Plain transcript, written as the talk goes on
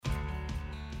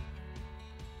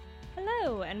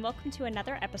Hello, and welcome to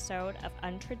another episode of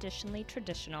Untraditionally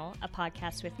Traditional, a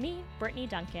podcast with me, Brittany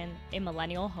Duncan, a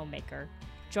Millennial Homemaker.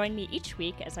 Join me each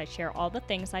week as I share all the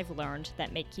things I've learned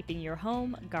that make keeping your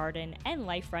home, garden, and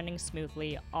life running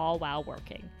smoothly, all while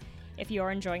working. If you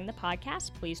are enjoying the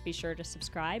podcast, please be sure to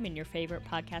subscribe in your favorite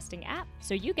podcasting app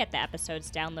so you get the episodes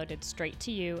downloaded straight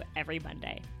to you every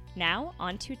Monday. Now,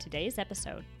 on to today's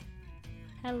episode.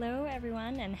 Hello,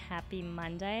 everyone, and happy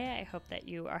Monday. I hope that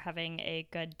you are having a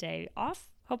good day off,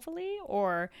 hopefully,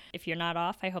 or if you're not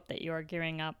off, I hope that you are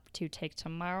gearing up to take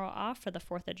tomorrow off for the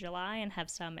 4th of July and have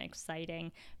some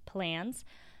exciting plans.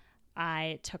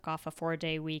 I took off a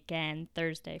 4-day weekend,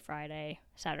 Thursday, Friday,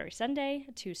 Saturday, Sunday,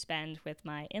 to spend with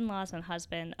my in-laws and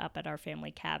husband up at our family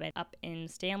cabin up in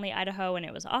Stanley, Idaho, and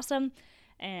it was awesome.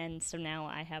 And so now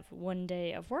I have 1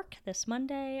 day of work this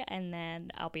Monday, and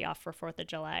then I'll be off for 4th of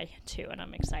July too, and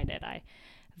I'm excited. I've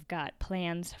got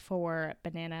plans for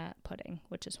banana pudding,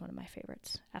 which is one of my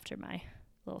favorites after my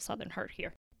little southern hurt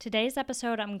here. Today's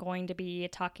episode, I'm going to be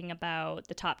talking about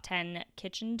the top 10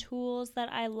 kitchen tools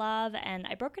that I love, and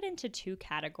I broke it into two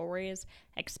categories,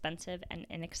 expensive and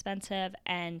inexpensive,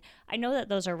 and I know that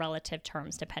those are relative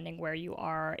terms depending where you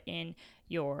are in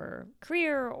your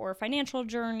career or financial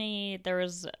journey. There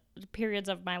was periods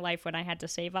of my life when I had to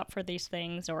save up for these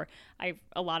things, or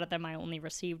a lot of them I only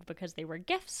received because they were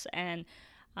gifts, and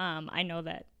I know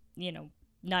that,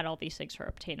 not all these things are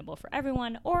obtainable for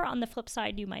everyone, or on the flip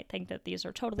side, you might think that these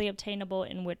are totally obtainable,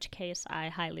 in which case I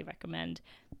highly recommend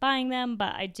buying them,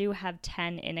 but I do have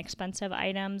 10 inexpensive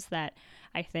items that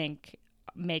I think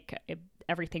make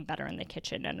everything better in the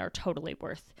kitchen and are totally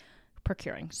worth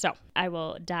procuring. So I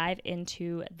will dive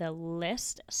into the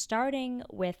list, starting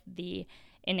with the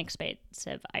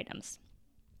inexpensive items.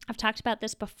 I've talked about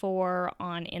this before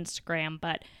on Instagram,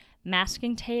 but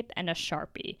masking tape and a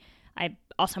Sharpie. I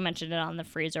also mentioned it on the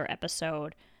freezer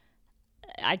episode.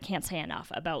 I can't say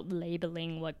enough about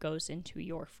labeling what goes into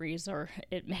your freezer.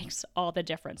 It makes all the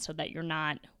difference so that you're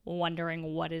not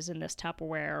wondering what is in this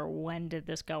Tupperware, when did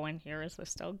this go in here, is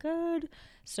this still good?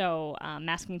 So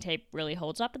masking tape really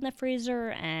holds up in the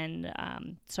freezer, and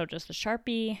so does the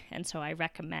Sharpie, and so I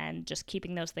recommend just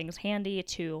keeping those things handy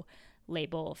to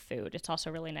label food. It's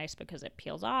also really nice because it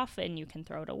peels off and you can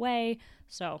throw it away,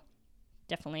 so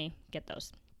definitely get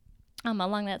those.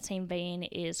 Along that same vein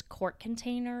is quart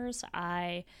containers.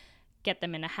 I get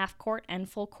them in a half quart and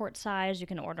full quart size. You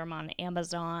can order them on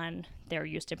Amazon. They're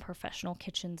used in professional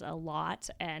kitchens a lot,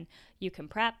 and you can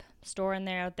prep, store in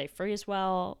there. They freeze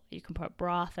well. You can put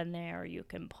broth in there. You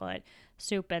can put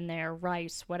soup in there,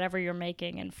 rice, whatever you're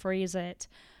making, and freeze it.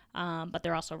 But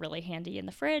they're also really handy in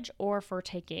the fridge or for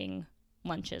taking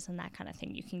lunches and that kind of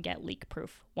thing. You can get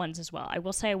leak-proof ones as well. I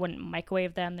will say I wouldn't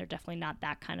microwave them. They're definitely not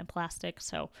that kind of plastic,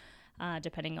 so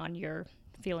depending on your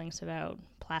feelings about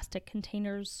plastic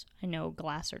containers. I know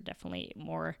glass are definitely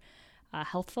more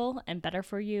healthful and better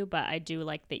for you, but I do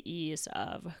like the ease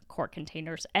of quart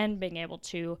containers and being able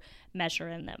to measure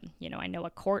in them. I know a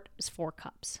quart is 4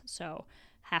 cups, so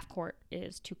half quart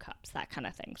is 2 cups, that kind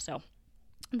of thing. So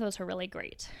those are really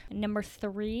great. Number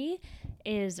 3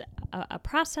 is a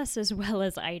process as well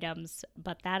as items,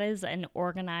 but that is an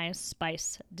organized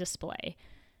spice display.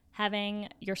 Having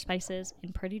your spices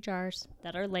in pretty jars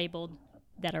that are labeled,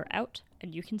 that are out,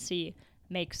 and you can see,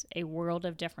 makes a world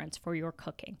of difference for your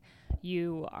cooking.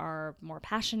 You are more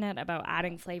passionate about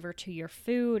adding flavor to your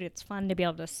food. It's fun to be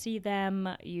able to see them.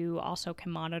 You also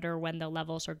can monitor when the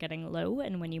levels are getting low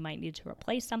and when you might need to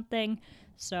replace something.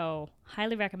 So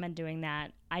highly recommend doing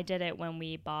that. I did it when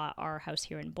we bought our house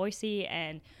here in Boise,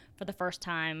 and for the first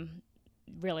time,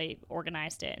 really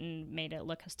organized it and made it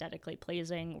look aesthetically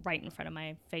pleasing right in front of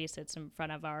my face. It's in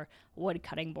front of our wood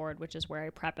cutting board, which is where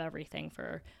I prep everything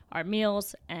for our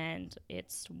meals, and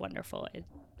it's wonderful.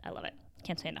 I love it.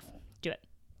 Can't say enough. Do it.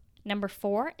 Number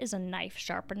 4 is a knife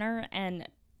sharpener, and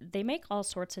they make all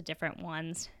sorts of different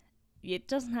ones. It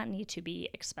does not need to be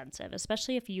expensive,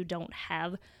 especially if you don't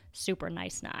have super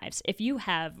nice knives. If you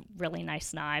have really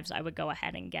nice knives, I would go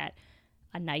ahead and get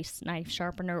a nice knife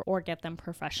sharpener or get them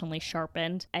professionally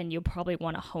sharpened, and you'll probably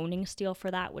want a honing steel for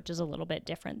that, which is a little bit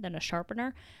different than a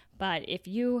sharpener. But if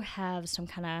you have some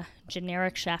kind of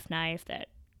generic chef knife that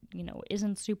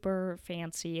isn't super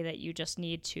fancy, that you just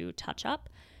need to touch up,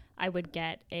 I would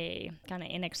get a kind of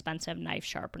inexpensive knife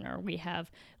sharpener. We have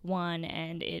one,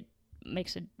 and it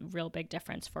makes a real big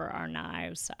difference for our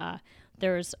knives.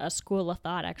 There's a school of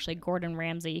thought, actually, Gordon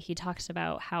Ramsay, he talks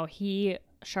about how he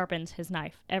sharpens his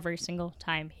knife every single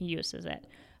time he uses it,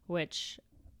 which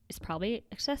is probably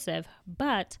excessive,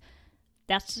 but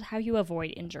that's how you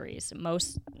avoid injuries.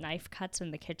 Most knife cuts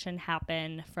in the kitchen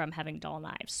happen from having dull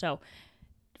knives. So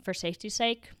for safety's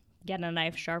sake, get a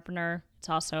knife sharpener. It's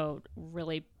also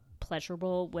really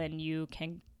pleasurable when you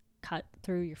can cut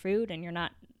through your food and you're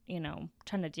not,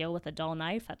 trying to deal with a dull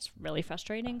knife. That's really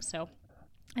frustrating. So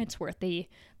it's worth the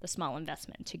small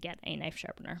investment to get a knife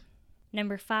sharpener.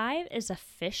 Number 5 is a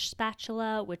fish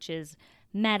spatula, which is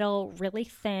metal, really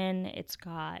thin. It's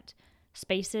got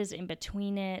spaces in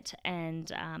between it,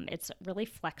 and it's really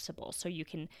flexible. So you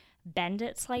can bend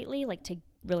it slightly, like to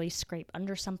really scrape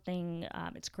under something.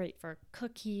 It's great for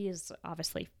cookies,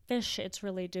 obviously fish it's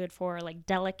really good for, like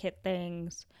delicate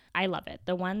things. I love it.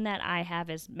 The one that I have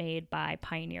is made by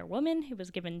Pioneer Woman. It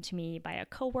was given to me by a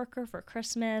coworker for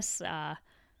Christmas,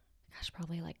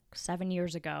 probably like 7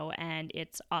 years ago, and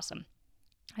it's awesome.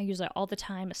 I use it all the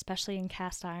time, especially in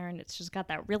cast iron. It's just got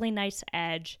that really nice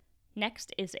edge.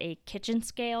 Next is a kitchen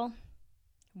scale.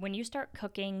 When you start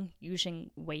cooking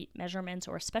using weight measurements,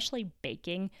 or especially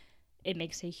baking, it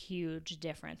makes a huge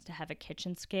difference to have a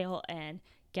kitchen scale and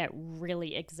get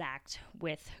really exact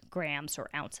with grams or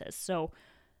ounces. So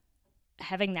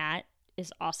having that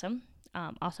is awesome.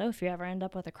 Also, if you ever end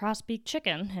up with a cross-beak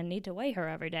chicken and need to weigh her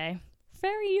every day,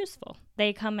 very useful.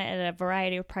 They come at a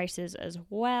variety of prices as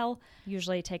well.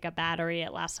 Usually take a battery.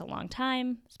 It lasts a long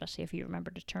time, especially if you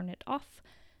remember to turn it off.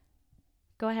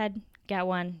 Go ahead, get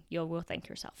one. You will thank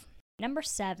yourself. Number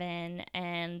 7,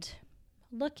 and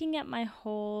looking at my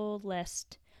whole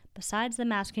list, besides the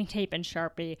masking tape and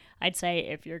Sharpie, I'd say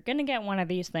if you're going to get one of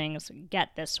these things,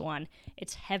 get this one.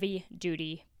 It's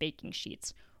heavy-duty baking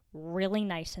sheets. Really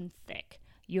nice and thick.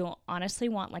 You'll honestly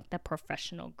want like the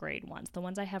professional grade ones. The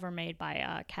ones I have are made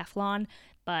by Keflon,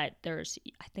 but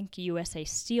I think USA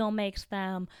Steel makes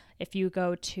them. If you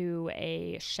go to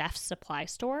a chef's supply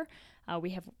store,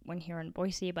 we have one here in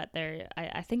Boise, but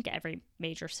I think every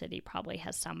major city probably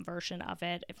has some version of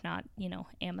it. If not,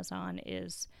 Amazon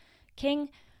is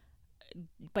king.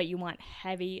 But you want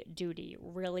heavy duty,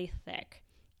 really thick.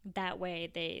 That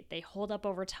way they hold up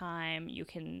over time. You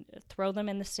can throw them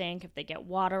in the sink. If they get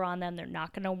water on them, they're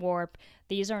not going to warp.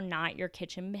 These are not your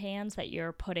kitchen pans that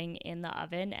you're putting in the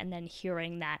oven and then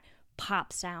hearing that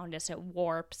pop sound as it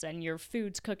warps and your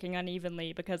food's cooking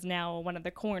unevenly because now one of the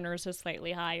corners is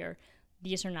slightly higher.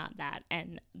 These are not that.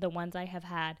 And the ones I have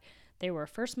had, they were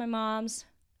first my mom's,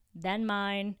 then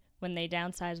mine when they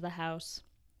downsized the house.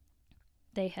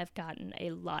 They have gotten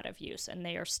a lot of use and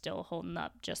they are still holding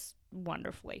up just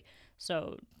wonderfully.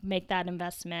 So make that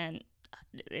investment.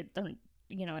 They're,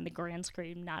 in the grand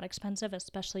scheme, not expensive,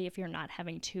 especially if you're not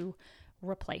having to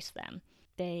replace them.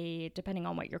 They, depending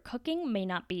on what you're cooking, may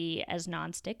not be as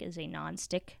nonstick as a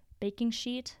nonstick baking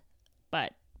sheet,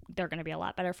 but they're going to be a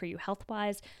lot better for you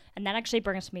health-wise. And that actually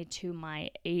brings me to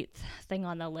my 8th thing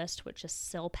on the list, which is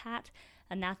Silpat.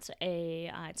 And that's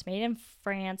it's made in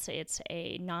France. It's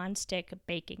a non-stick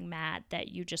baking mat that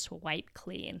you just wipe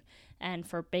clean. And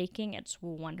for baking, it's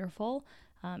wonderful.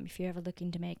 If you're ever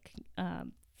looking to make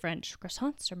French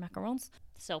croissants or macarons,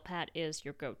 Silpat is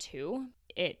your go-to.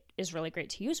 It is really great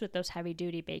to use with those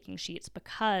heavy-duty baking sheets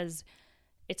because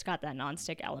it's got that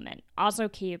non-stick element. Also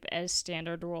keep a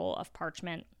standard roll of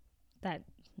parchment. That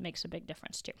makes a big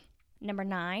difference too. Number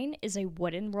 9 is a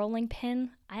wooden rolling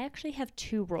pin. I actually have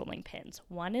 2 rolling pins.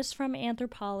 One is from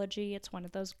Anthropologie. It's one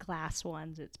of those glass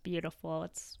ones. It's beautiful.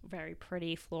 It's very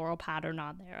pretty floral pattern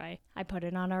on there. I put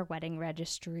it on our wedding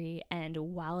registry, and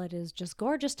while it is just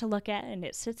gorgeous to look at and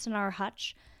it sits in our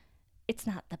hutch, it's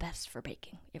not the best for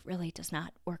baking. It really does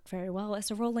not work very well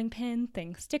as a rolling pin.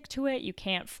 Things stick to it. You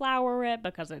can't flour it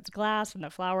because it's glass and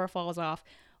the flour falls off.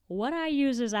 What I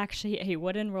use is actually a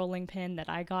wooden rolling pin that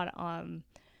I got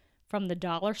from the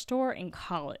dollar store in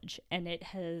college, and it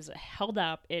has held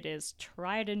up. It is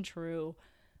tried and true,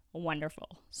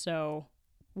 wonderful. So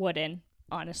wooden,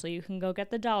 honestly, you can go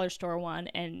get the dollar store one,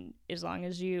 and as long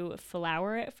as you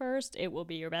flour it first, it will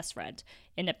be your best friend.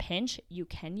 In a pinch, you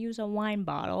can use a wine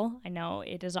bottle. I know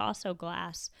it is also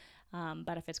glass,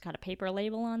 but if it's got a paper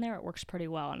label on there, it works pretty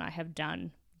well, and I have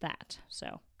done that.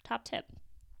 So top tip.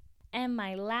 And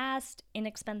my last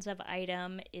inexpensive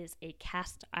item is a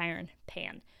cast iron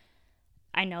pan.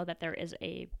 I know that there is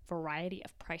a variety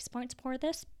of price points for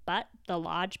this, but the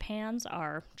Lodge pans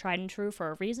are tried and true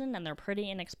for a reason, and they're pretty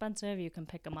inexpensive. You can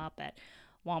pick them up at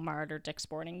Walmart or Dick's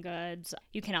Sporting Goods.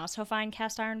 You can also find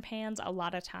cast iron pans a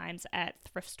lot of times at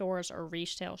thrift stores or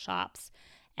resale shops,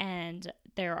 and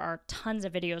there are tons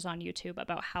of videos on YouTube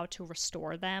about how to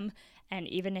restore them. And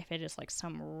even if it is like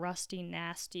some rusty,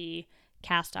 nasty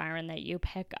cast iron that you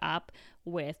pick up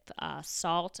with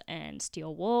salt and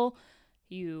steel wool,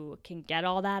 you can get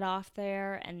all that off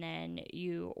there, and then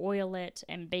you oil it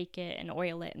and bake it and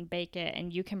oil it and bake it,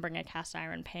 and you can bring a cast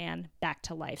iron pan back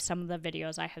to life. Some of the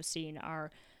videos I have seen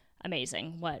are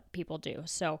amazing what people do.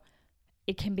 So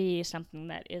it can be something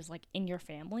that is like in your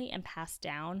family and passed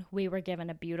down. We were given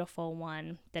a beautiful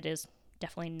one that is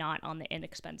definitely not on the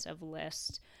inexpensive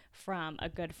list from a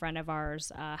good friend of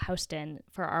ours, Houston,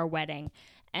 for our wedding.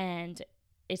 And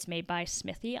it's made by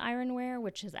Smithy Ironware,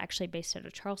 which is actually based out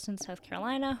of Charleston, South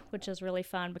Carolina, which is really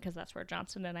fun because that's where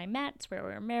Johnson and I met. It's where we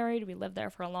were married. We lived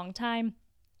there for a long time.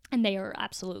 And they are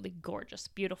absolutely gorgeous,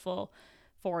 beautiful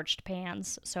forged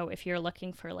pans. So if you're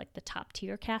looking for like the top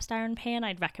tier cast iron pan,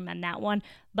 I'd recommend that one.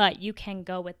 But you can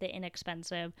go with the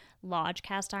inexpensive Lodge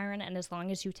cast iron, and as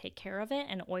long as you take care of it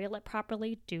and oil it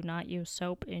properly, do not use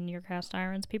soap in your cast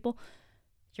irons, people,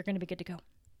 you're going to be good to go.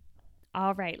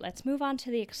 All right, let's move on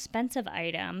to the expensive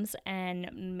items, and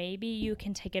maybe you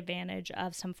can take advantage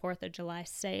of some 4th of July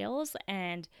sales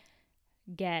and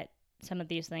get some of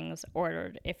these things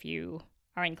ordered if you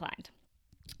are inclined.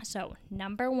 So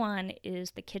number 1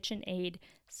 is the KitchenAid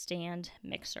stand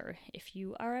mixer. If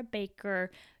you are a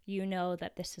baker, you know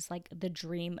that this is like the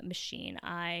dream machine.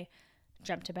 I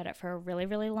dreamt about it for a really,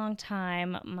 really long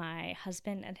time. My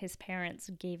husband and his parents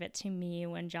gave it to me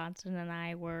when Johnson and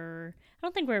I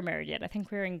don't think we were married yet. I think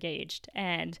we were engaged.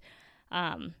 And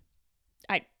and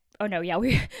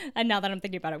now that I'm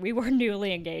thinking about it, we were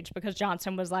newly engaged because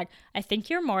Johnson was like, I think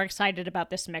you're more excited about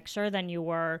this mixer than you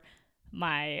were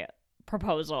my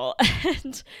proposal.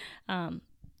 And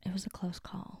it was a close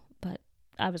call, but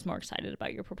I was more excited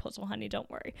about your proposal, honey, don't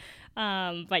worry.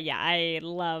 But yeah, I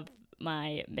love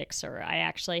my mixer. I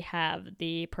actually have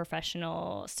the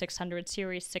professional 600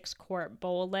 series 6-quart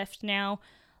bowl lift now.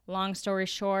 Long story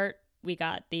short, we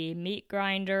got the meat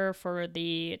grinder for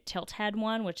the tilt head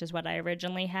one, which is what I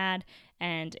originally had,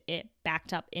 and it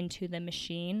backed up into the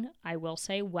machine. I will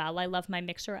say, while I love my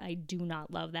mixer, I do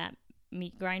not love that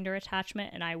meat grinder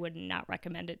attachment, and I would not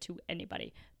recommend it to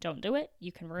anybody. Don't do it.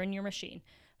 You can ruin your machine.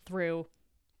 Through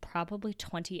probably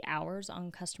 20 hours on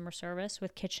customer service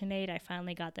with KitchenAid, I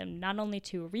finally got them not only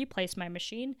to replace my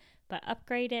machine, but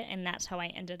upgrade it, and that's how I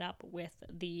ended up with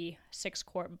the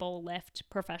 6-quart bowl lift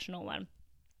professional one.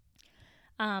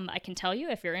 I can tell you,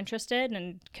 if you're interested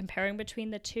in comparing between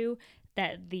the two,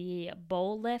 that the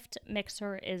bowl lift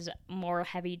mixer is more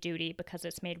heavy duty because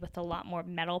it's made with a lot more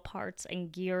metal parts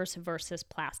and gears versus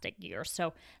plastic gears.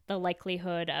 So the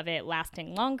likelihood of it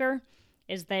lasting longer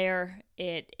is there.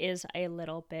 It is a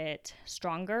little bit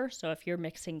stronger. So if you're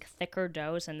mixing thicker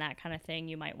doughs and that kind of thing,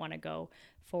 you might want to go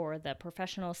for the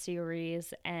professional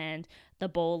series. And the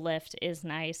bowl lift is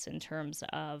nice in terms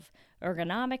of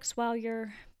ergonomics while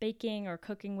you're baking or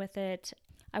cooking with it.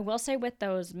 I will say with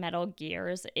those metal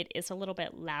gears, it is a little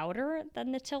bit louder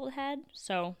than the tilt head,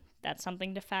 so that's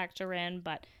something to factor in,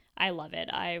 but I love it.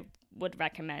 I would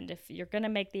recommend, if you're going to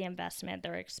make the investment,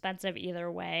 they're expensive either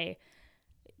way,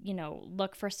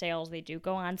 look for sales. They do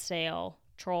go on sale,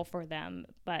 troll for them,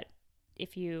 but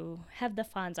if you have the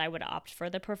funds, I would opt for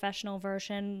the professional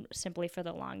version simply for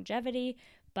the longevity,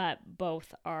 but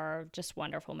both are just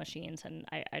wonderful machines, and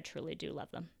I truly do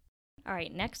love them. All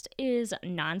right, next is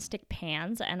nonstick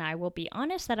pans, and I will be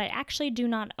honest that I actually do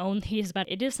not own these, but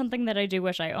it is something that I do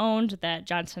wish I owned that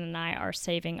Johnson and I are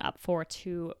saving up for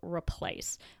to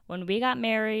replace. When we got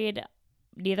married,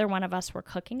 neither one of us were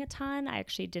cooking a ton. I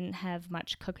actually didn't have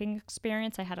much cooking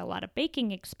experience. I had a lot of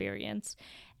baking experience,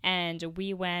 and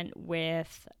we went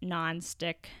with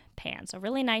nonstick pans. A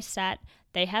really nice set.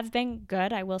 They have been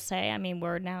good, I will say. I mean,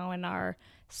 we're now in our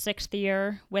 6th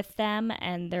year with them,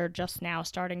 and they're just now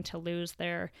starting to lose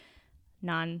their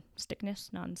non-stickiness.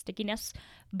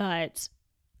 But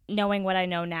knowing what I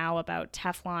know now about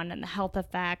Teflon and the health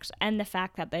effects and the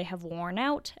fact that they have worn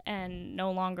out and no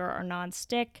longer are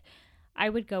non-stick, I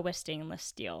would go with stainless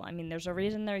steel. I mean, there's a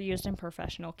reason they're used in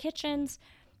professional kitchens.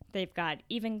 They've got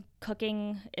even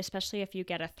cooking, especially if you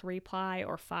get a 3-ply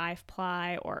or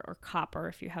 5-ply or copper,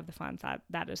 if you have the funds.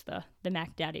 That is the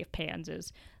Mac Daddy of pans,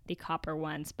 is the copper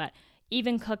ones. But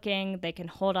even cooking, they can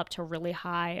hold up to really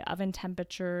high oven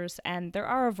temperatures, and there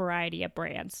are a variety of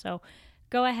brands. So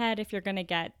go ahead, if you're going to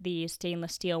get the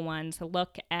stainless steel ones,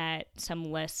 look at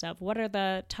some lists of what are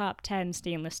the top 10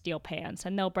 stainless steel pans,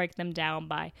 and they'll break them down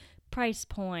by price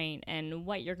point and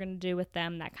what you're going to do with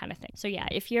them, that kind of thing. So yeah,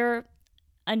 if you're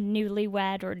a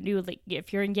newlywed or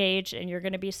if you're engaged and you're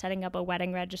going to be setting up a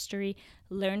wedding registry,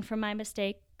 learn from my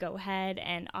mistake. Go ahead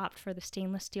and opt for the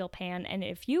stainless steel pan. And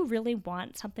if you really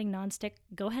want something nonstick,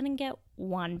 go ahead and get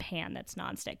one pan that's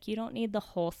nonstick. You don't need the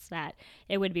whole set.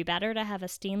 It would be better to have a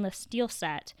stainless steel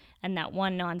set and that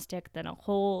one nonstick than a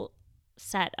whole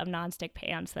set of nonstick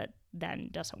pans that then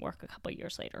doesn't work a couple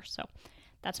years later. So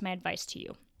that's my advice to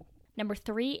you. Number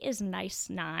 3 is nice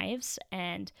knives,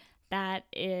 and that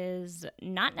is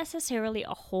not necessarily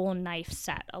a whole knife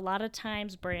set. A lot of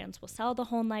times brands will sell the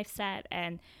whole knife set,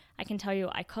 and I can tell you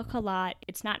I cook a lot.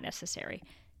 It's not necessary.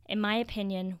 In my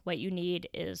opinion, what you need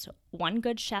is one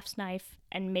good chef's knife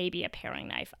and maybe a paring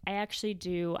knife. I actually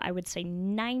do, I would say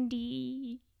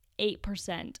 98%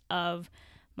 of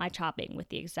my chopping with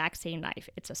the exact same knife.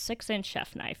 It's a 6-inch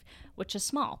chef knife, which is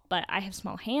small, but I have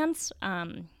small hands. A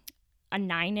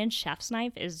 9-inch chef's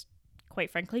knife is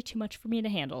quite frankly too much for me to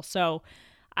handle. So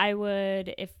I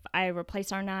would, if I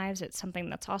replace our knives, it's something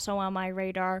that's also on my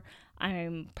radar.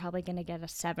 I'm probably going to get a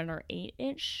 7 or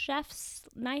 8-inch chef's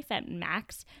knife at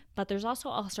max, but there's also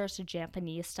all sorts of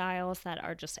Japanese styles that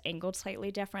are just angled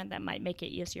slightly different that might make it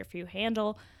easier for you to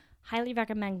handle. Highly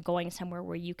recommend going somewhere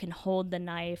where you can hold the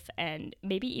knife and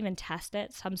maybe even test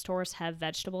it. Some stores have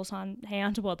vegetables on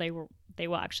hand. Well, they will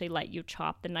actually let you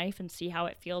chop the knife and see how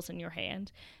it feels in your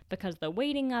hand, because the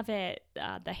weighting of it,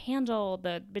 the handle,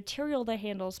 the material the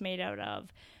handle's made out of,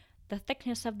 the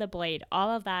thickness of the blade, all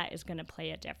of that is going to play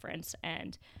a difference.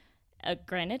 And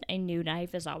granted, a new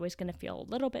knife is always going to feel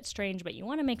a little bit strange, but you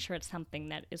want to make sure it's something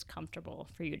that is comfortable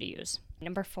for you to use.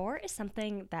 Number 4 is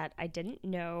something that I didn't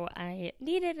know I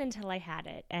needed until I had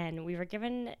it, and we were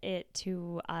given it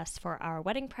to us for our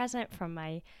wedding present from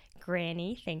my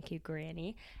granny. Thank you,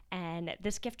 Granny. And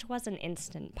this gift was an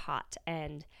Instant Pot.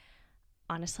 And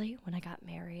honestly, when I got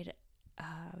married,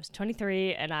 I was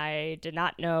 23 and I did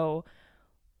not know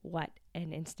what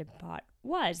an Instant Pot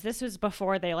was. This was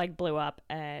before they blew up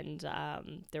and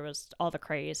there was all the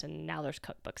craze, and now there's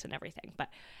cookbooks and everything. But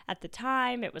at the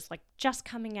time it was just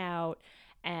coming out,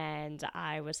 and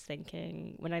I was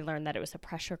thinking, when I learned that it was a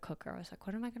pressure cooker, I was like,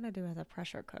 what am I going to do with a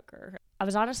pressure cooker? I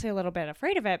was honestly a little bit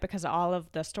afraid of it because of all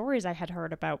of the stories I had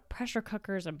heard about pressure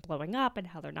cookers and blowing up and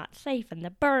how they're not safe and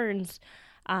the burns.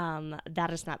 That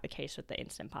is not the case with the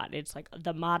Instant Pot. It's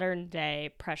the modern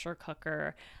day pressure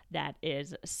cooker that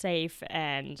is safe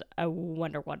and a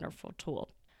wonderful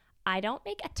tool. I don't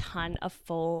make a ton of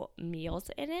full meals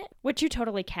in it, which you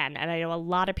totally can. And I know a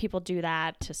lot of people do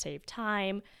that to save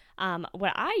time.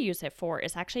 What I use it for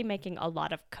is actually making a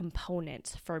lot of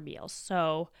components for meals.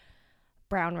 So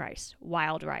brown rice,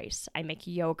 wild rice. I make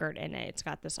yogurt in it. It's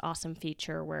got this awesome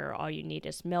feature where all you need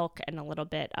is milk and a little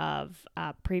bit of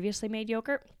previously made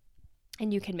yogurt,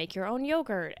 and you can make your own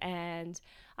yogurt. And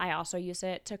I also use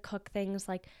it to cook things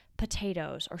like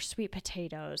potatoes or sweet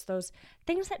potatoes, those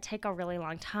things that take a really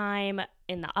long time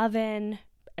in the oven,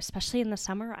 especially in the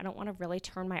summer. I don't want to really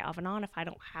turn my oven on if I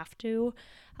don't have to.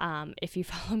 If you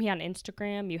follow me on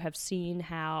Instagram, you have seen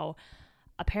how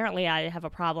apparently I have a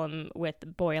problem with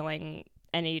boiling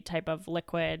any type of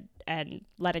liquid and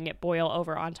letting it boil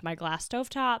over onto my glass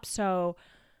stovetop. So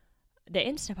the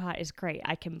Instant Pot is great.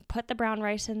 I can put the brown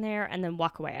rice in there and then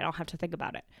walk away. I don't have to think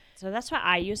about it. So that's what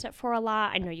I use it for a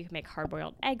lot. I know you can make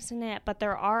hard-boiled eggs in it, but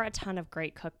there are a ton of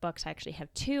great cookbooks. I actually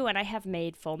have 2, and I have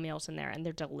made full meals in there, and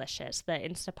they're delicious. The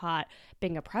Instant Pot,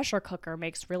 being a pressure cooker,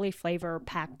 makes really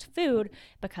flavor-packed food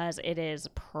because it is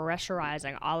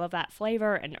pressurizing all of that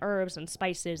flavor and herbs and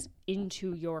spices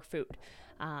into your food.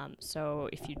 So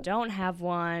if you don't have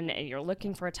one and you're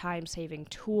looking for a time-saving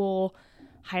tool,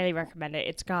 highly recommend it.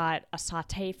 It's got a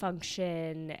saute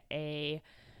function, a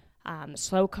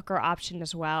slow cooker option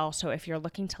as well. So if you're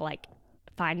looking to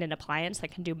find an appliance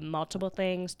that can do multiple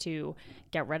things to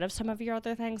get rid of some of your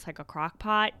other things, like a crock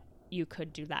pot, you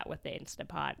could do that with the Instant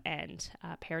Pot and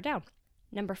pare down.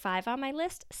 Number 5 on my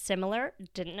list, similar.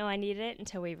 Didn't know I needed it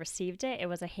until we received it. It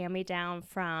was a hand-me-down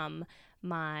from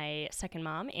my second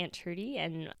mom, Aunt Trudy,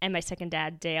 and my second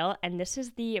dad, Dale. And this is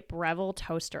the Breville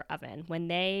toaster oven. When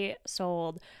they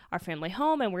sold our family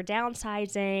home and were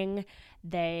downsizing,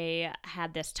 they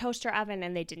had this toaster oven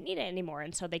and they didn't need it anymore.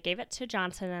 And so they gave it to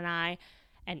Johnson and I,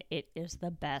 and it is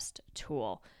the best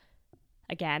tool.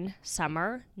 Again,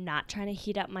 summer, not trying to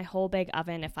heat up my whole big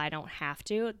oven if I don't have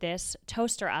to. This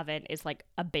toaster oven is like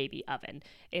a baby oven.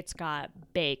 It's got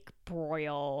bake,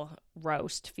 broil,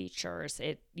 roast features.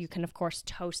 You can, of course,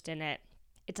 toast in it.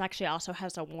 It actually also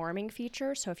has a warming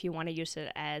feature. So if you want to use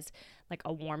it as like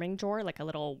a warming drawer, like a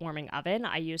little warming oven,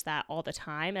 I use that all the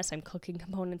time as I'm cooking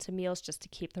components of meals just to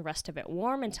keep the rest of it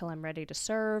warm until I'm ready to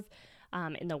serve.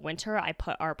 In the winter, I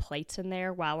put our plates in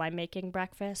there while I'm making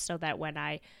breakfast so that when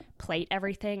I plate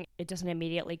everything, it doesn't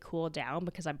immediately cool down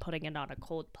because I'm putting it on a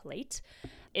cold plate.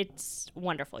 It's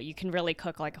wonderful. You can really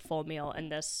cook like a full meal in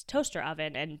this toaster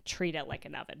oven and treat it like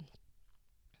an oven.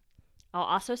 I'll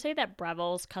also say that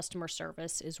Breville's customer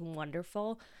service is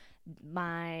wonderful.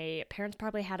 My parents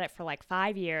probably had it for like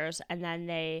 5 years, and then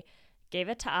they gave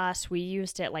it to us. We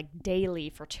used it like daily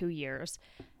for 2 years.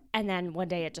 And then one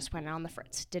day it just went on the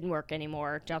fritz. Didn't work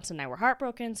anymore. Johnson and I were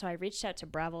heartbroken, so I reached out to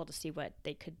Breville to see what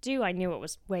they could do. I knew it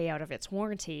was way out of its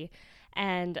warranty,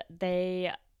 and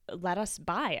they let us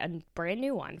buy a brand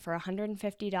new one for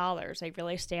 $150. They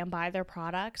really stand by their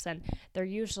products, and they're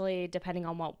usually, depending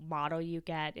on what model you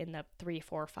get, in the $300,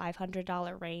 $400,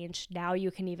 $500 range. Now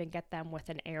you can even get them with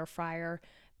an air fryer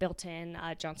built in.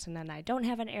 Johnson and I don't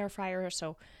have an air fryer,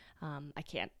 so I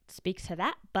can't speak to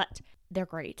that, but they're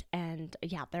great. And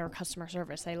yeah, their customer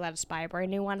service, they let us buy a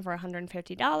brand new one for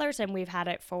 $150, and we've had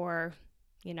it for,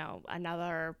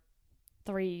 another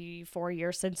 3-4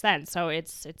 years since then. So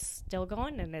it's still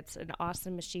going, and it's an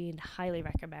awesome machine. Highly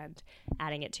recommend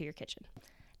adding it to your kitchen.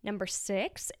 Number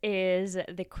 6 is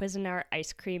the Cuisinart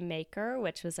ice cream maker,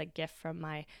 which was a gift from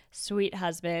my sweet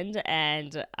husband,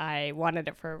 and I wanted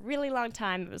it for a really long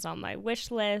time. It was on my wish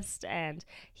list, and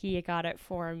he got it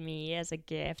for me as a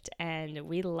gift, and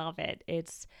we love it.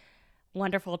 It's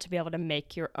wonderful to be able to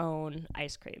make your own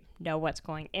ice cream, know what's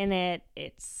going in it.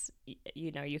 It's,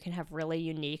 you can have really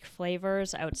unique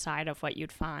flavors outside of what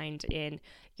you'd find in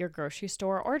your grocery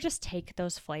store, or just take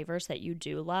those flavors that you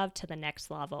do love to the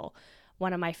next level.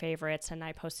 One of my favorites, and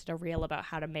I posted a reel about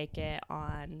how to make it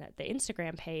on the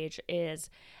Instagram page,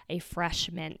 is a fresh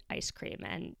mint ice cream.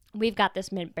 And we've got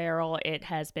this mint barrel. It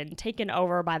has been taken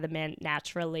over by the mint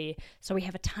naturally, so we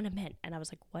have a ton of mint. And I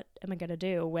was like, what am I going to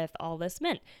do with all this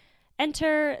mint?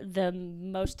 Enter the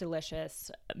most delicious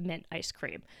mint ice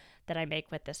cream that I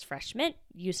make with this fresh mint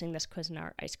using this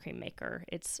Cuisinart ice cream maker.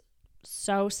 It's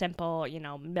so simple,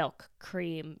 milk,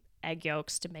 cream, egg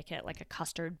yolks to make it like a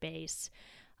custard base.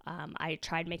 I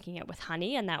tried making it with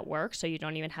honey, and that works, so you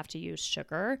don't even have to use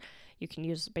sugar. You can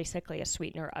use basically a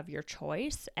sweetener of your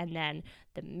choice, and then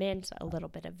the mint, a little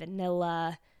bit of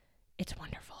vanilla. It's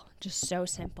wonderful. Just so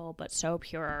simple, but so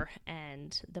pure,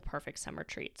 and the perfect summer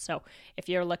treat. So if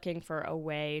you're looking for a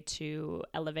way to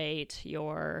elevate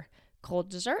your cold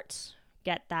desserts,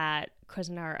 get that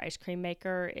Cuisinart ice cream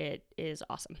maker. It is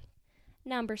awesome.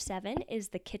 Number 7 is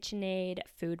the KitchenAid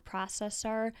food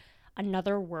processor.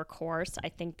 Another workhorse. I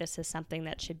think this is something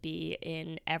that should be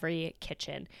in every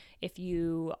kitchen. If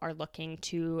you are looking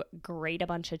to grate a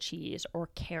bunch of cheese or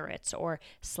carrots, or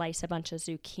slice a bunch of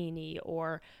zucchini,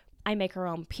 or I make our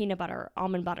own peanut butter,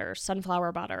 almond butter,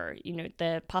 sunflower butter,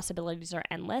 the possibilities are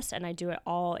endless, and I do it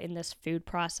all in this food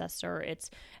processor. It's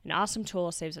an awesome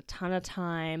tool, saves a ton of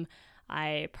time.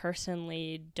 I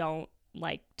personally don't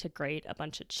like to grate a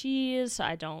bunch of cheese.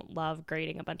 I don't love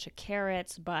grating a bunch of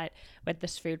carrots, but with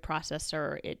this food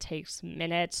processor, it takes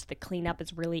minutes. The cleanup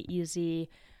is really easy.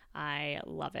 I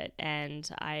love it. And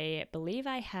I believe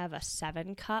I have a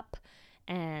 7-cup,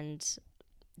 and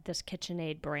this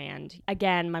KitchenAid brand.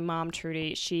 Again, my mom,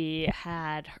 Trudy, she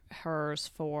had hers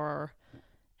for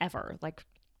ever, like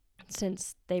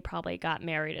since they probably got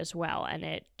married as well, and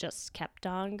it just kept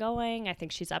on going. I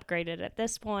think she's upgraded at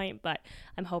this point, but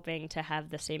I'm hoping to have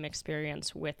the same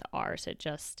experience with ours. It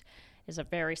just is a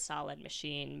very solid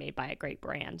machine made by a great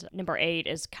brand. Number 8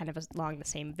 is kind of along the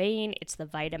same vein. It's the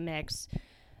Vitamix.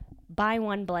 Buy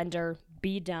one blender,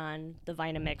 be done. The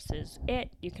Vitamix is it.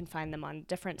 You can find them on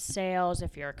different sales.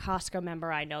 If you're a Costco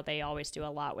member, I know they always do a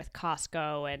lot with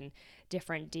Costco and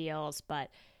different deals, but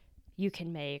you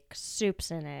can make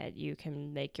soups in it. You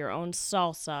can make your own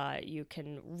salsa. You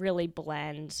can really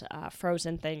blend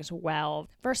frozen things well,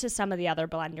 versus some of the other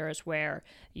blenders where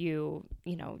you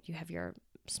have your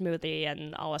smoothie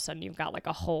and all of a sudden you've got like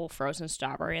a whole frozen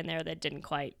strawberry in there that didn't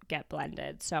quite get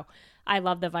blended. So I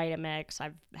love the Vitamix.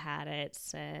 I've had it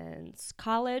since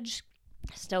college.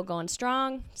 Still going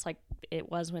strong. It's like it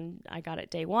was when I got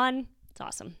it day one. It's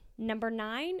awesome. Number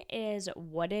 9 is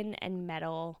wooden and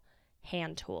metal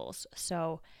hand tools.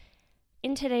 So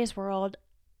in today's world,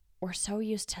 we're so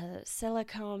used to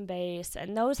silicone base,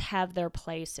 and those have their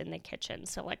place in the kitchen,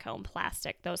 silicone,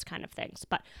 plastic, those kind of things.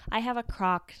 But I have a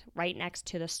crock right next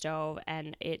to the stove,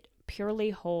 and it purely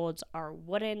holds our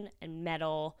wooden and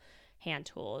metal hand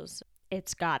tools.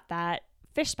 It's got that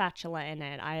fish spatula in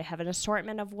it. I have an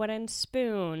assortment of wooden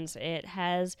spoons. It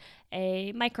has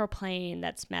a microplane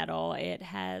that's metal. It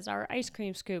has our ice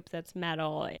cream scoop that's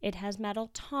metal. It has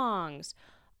metal tongs.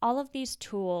 All of these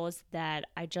tools that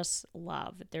I just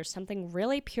love. There's something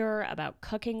really pure about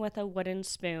cooking with a wooden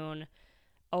spoon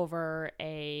over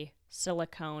a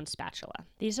silicone spatula.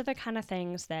 These are the kind of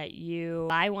things that you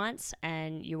buy once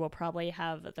and you will probably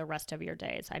have the rest of your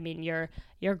days. I mean, your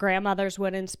grandmother's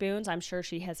wooden spoons, I'm sure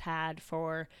she has had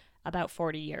for about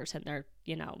 40 years, and they're,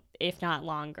 if not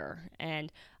longer.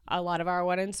 And a lot of our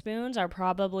wooden spoons are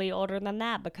probably older than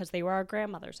that because they were our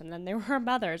grandmother's, and then they were our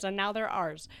mother's, and now they're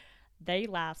ours. they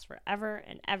last forever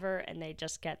and ever, and they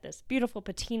just get this beautiful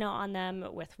patina on them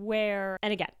with wear.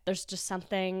 And again, there's just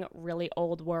something really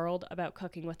old world about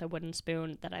cooking with a wooden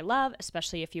spoon that I love,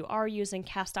 especially if you are using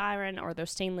cast iron or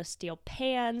those stainless steel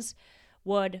pans.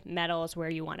 Wood, metal is where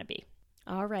you want to be.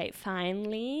 All right,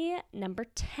 finally, number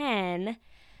 10,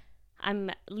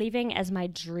 I'm leaving as my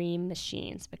dream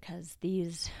machines because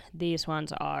these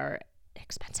ones are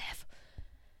expensive.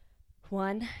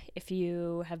 One, if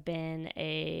you have been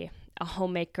a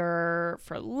homemaker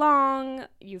for long,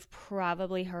 you've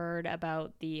probably heard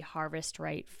about the Harvest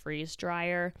Right freeze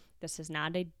dryer. This is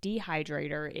not a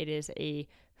dehydrator, it is a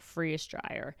freeze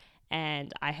dryer.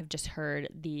 And I have just heard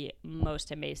the most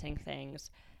amazing things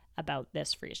about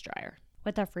this freeze dryer.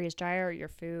 With a freeze dryer, your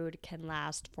food can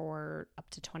last for up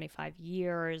to 25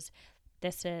 years.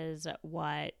 This is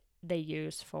what they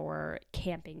use for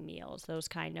camping meals, those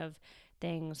kind of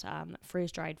things,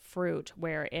 freeze-dried fruit,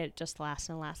 where it just lasts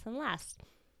and lasts and lasts.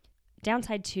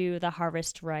 Downside to the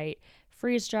Harvest Right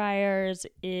freeze dryers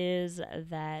is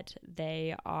that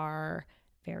they are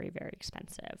very, very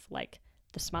expensive. Like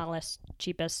the smallest,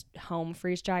 cheapest home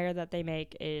freeze dryer that they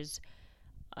make is,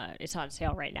 it's on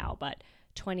sale right now, but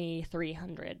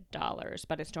 $2,300,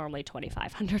 but it's normally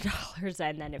 $2,500.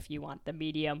 And then if you want the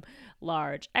medium,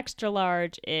 large, extra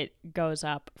large, it goes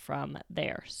up from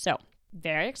there. So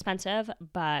very expensive,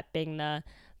 but being the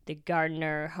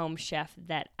gardener home chef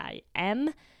that I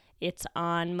am, it's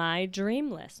on my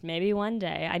dream list. Maybe one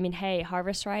day. I mean, hey,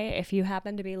 Harvest Right, if you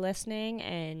happen to be listening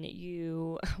and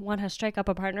you want to strike up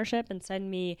a partnership and send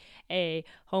me a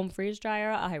home freeze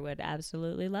dryer, I would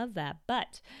absolutely love that.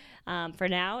 But for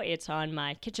now, it's on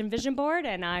my kitchen vision board,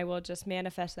 and I will just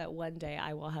manifest that one day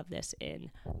I will have this in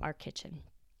our kitchen.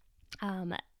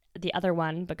 The other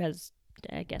one, because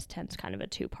I guess 10's kind of a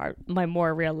two-part, my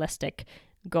more realistic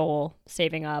goal,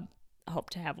 saving up,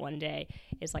 hope to have one day,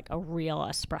 is like a real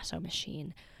espresso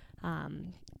machine.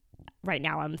 Right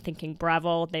now I'm thinking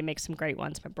Breville. They make some great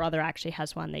ones. My brother actually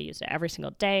has one. They use it every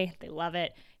single day. They love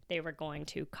it. They were going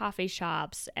to coffee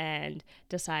shops and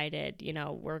decided,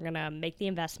 we're going to make the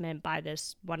investment, buy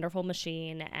this wonderful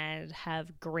machine and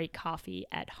have great coffee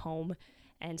at home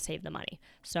and save the money.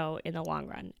 So in the long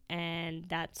run. And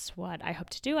that's what I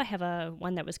hope to do. I have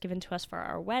one that was given to us for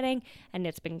our wedding, and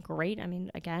it's been great. I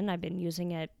mean, again, I've been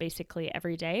using it basically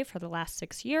every day for the last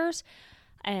 6 years.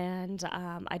 And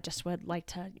I just would like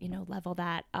to, level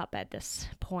that up at this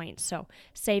point. So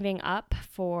saving up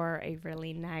for a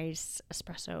really nice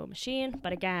espresso machine.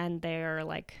 But again, they're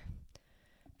like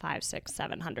 $500,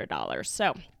 $600, $700.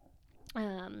 So,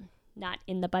 not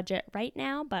in the budget right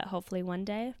now, but hopefully one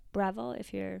day. Bravo,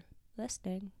 if you're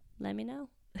listening, let me know.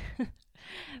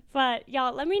 But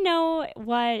y'all, let me know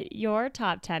what your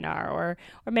top 10 are, or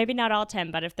maybe not all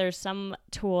 10, but if there's some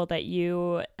tool that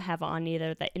you have on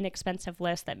either the inexpensive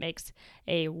list that makes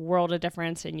a world of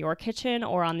difference in your kitchen,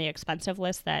 or on the expensive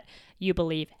list that you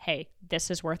believe, hey,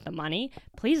 this is worth the money,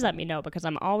 please let me know, because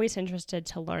I'm always interested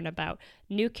to learn about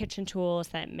new kitchen tools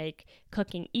that make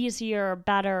cooking easier,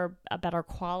 better, a better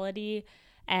quality,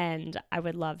 and I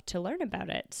would love to learn about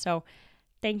it. So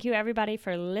thank you, everybody,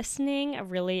 for listening. I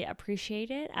really appreciate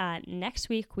it. Next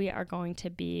week, we are going to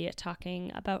be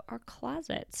talking about our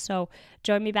closets. So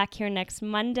join me back here next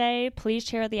Monday. Please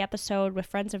share the episode with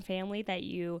friends and family that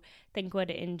you think would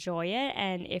enjoy it.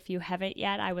 And if you haven't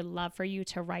yet, I would love for you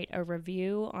to write a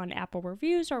review on Apple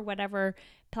Reviews or whatever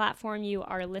platform you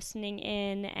are listening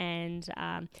in, and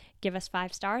give us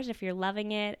 5 stars if you're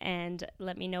loving it, and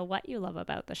let me know what you love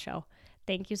about the show.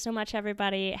 Thank you so much,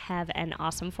 everybody. Have an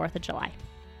awesome 4th of July.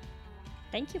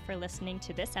 Thank you for listening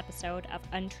to this episode of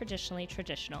Untraditionally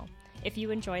Traditional. If you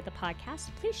enjoyed the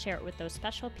podcast, please share it with those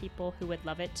special people who would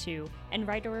love it too, and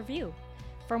write a review.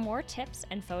 For more tips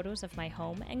and photos of my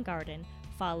home and garden,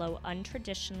 follow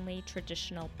Untraditionally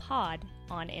Traditional Pod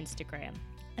on Instagram.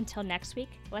 Until next week,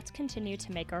 let's continue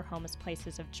to make our homes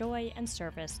places of joy and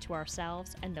service to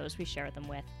ourselves and those we share them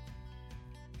with.